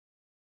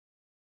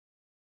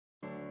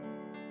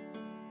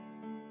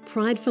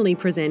Pridefully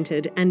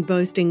presented and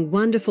boasting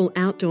wonderful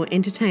outdoor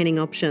entertaining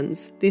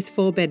options, this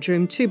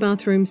 4-bedroom,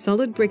 2-bathroom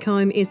solid brick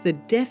home is the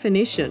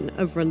definition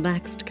of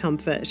relaxed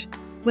comfort.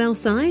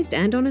 Well-sized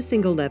and on a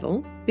single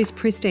level, this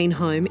pristine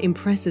home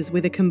impresses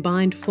with a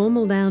combined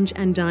formal lounge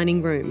and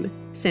dining room,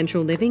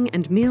 central living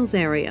and meals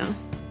area,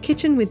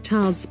 kitchen with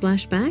tiled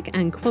splashback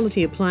and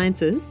quality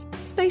appliances,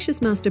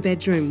 spacious master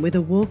bedroom with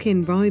a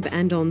walk-in robe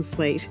and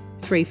ensuite,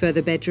 3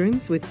 further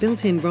bedrooms with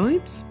built-in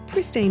robes,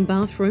 pristine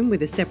bathroom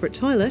with a separate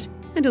toilet,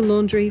 and a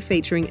laundry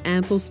featuring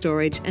ample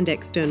storage and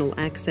external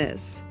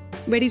access.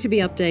 Ready to be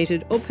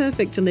updated or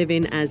perfect to live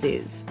in as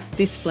is.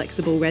 This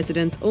flexible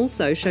residence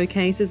also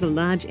showcases a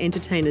large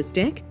entertainer's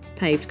deck,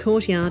 paved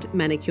courtyard,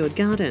 manicured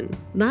garden,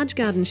 large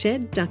garden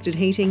shed, ducted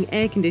heating,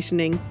 air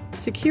conditioning,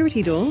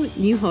 security door,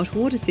 new hot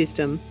water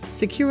system,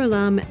 secure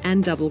alarm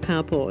and double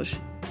carport.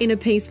 In a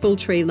peaceful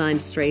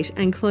tree-lined street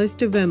and close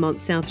to Vermont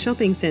South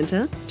Shopping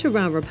Centre,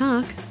 Terrara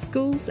Park,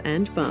 schools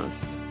and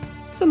bus.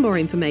 For more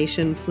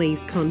information,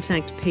 please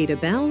contact Peter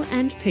Bell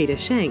and Peter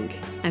Shank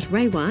at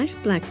Ray White,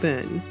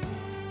 Blackburn.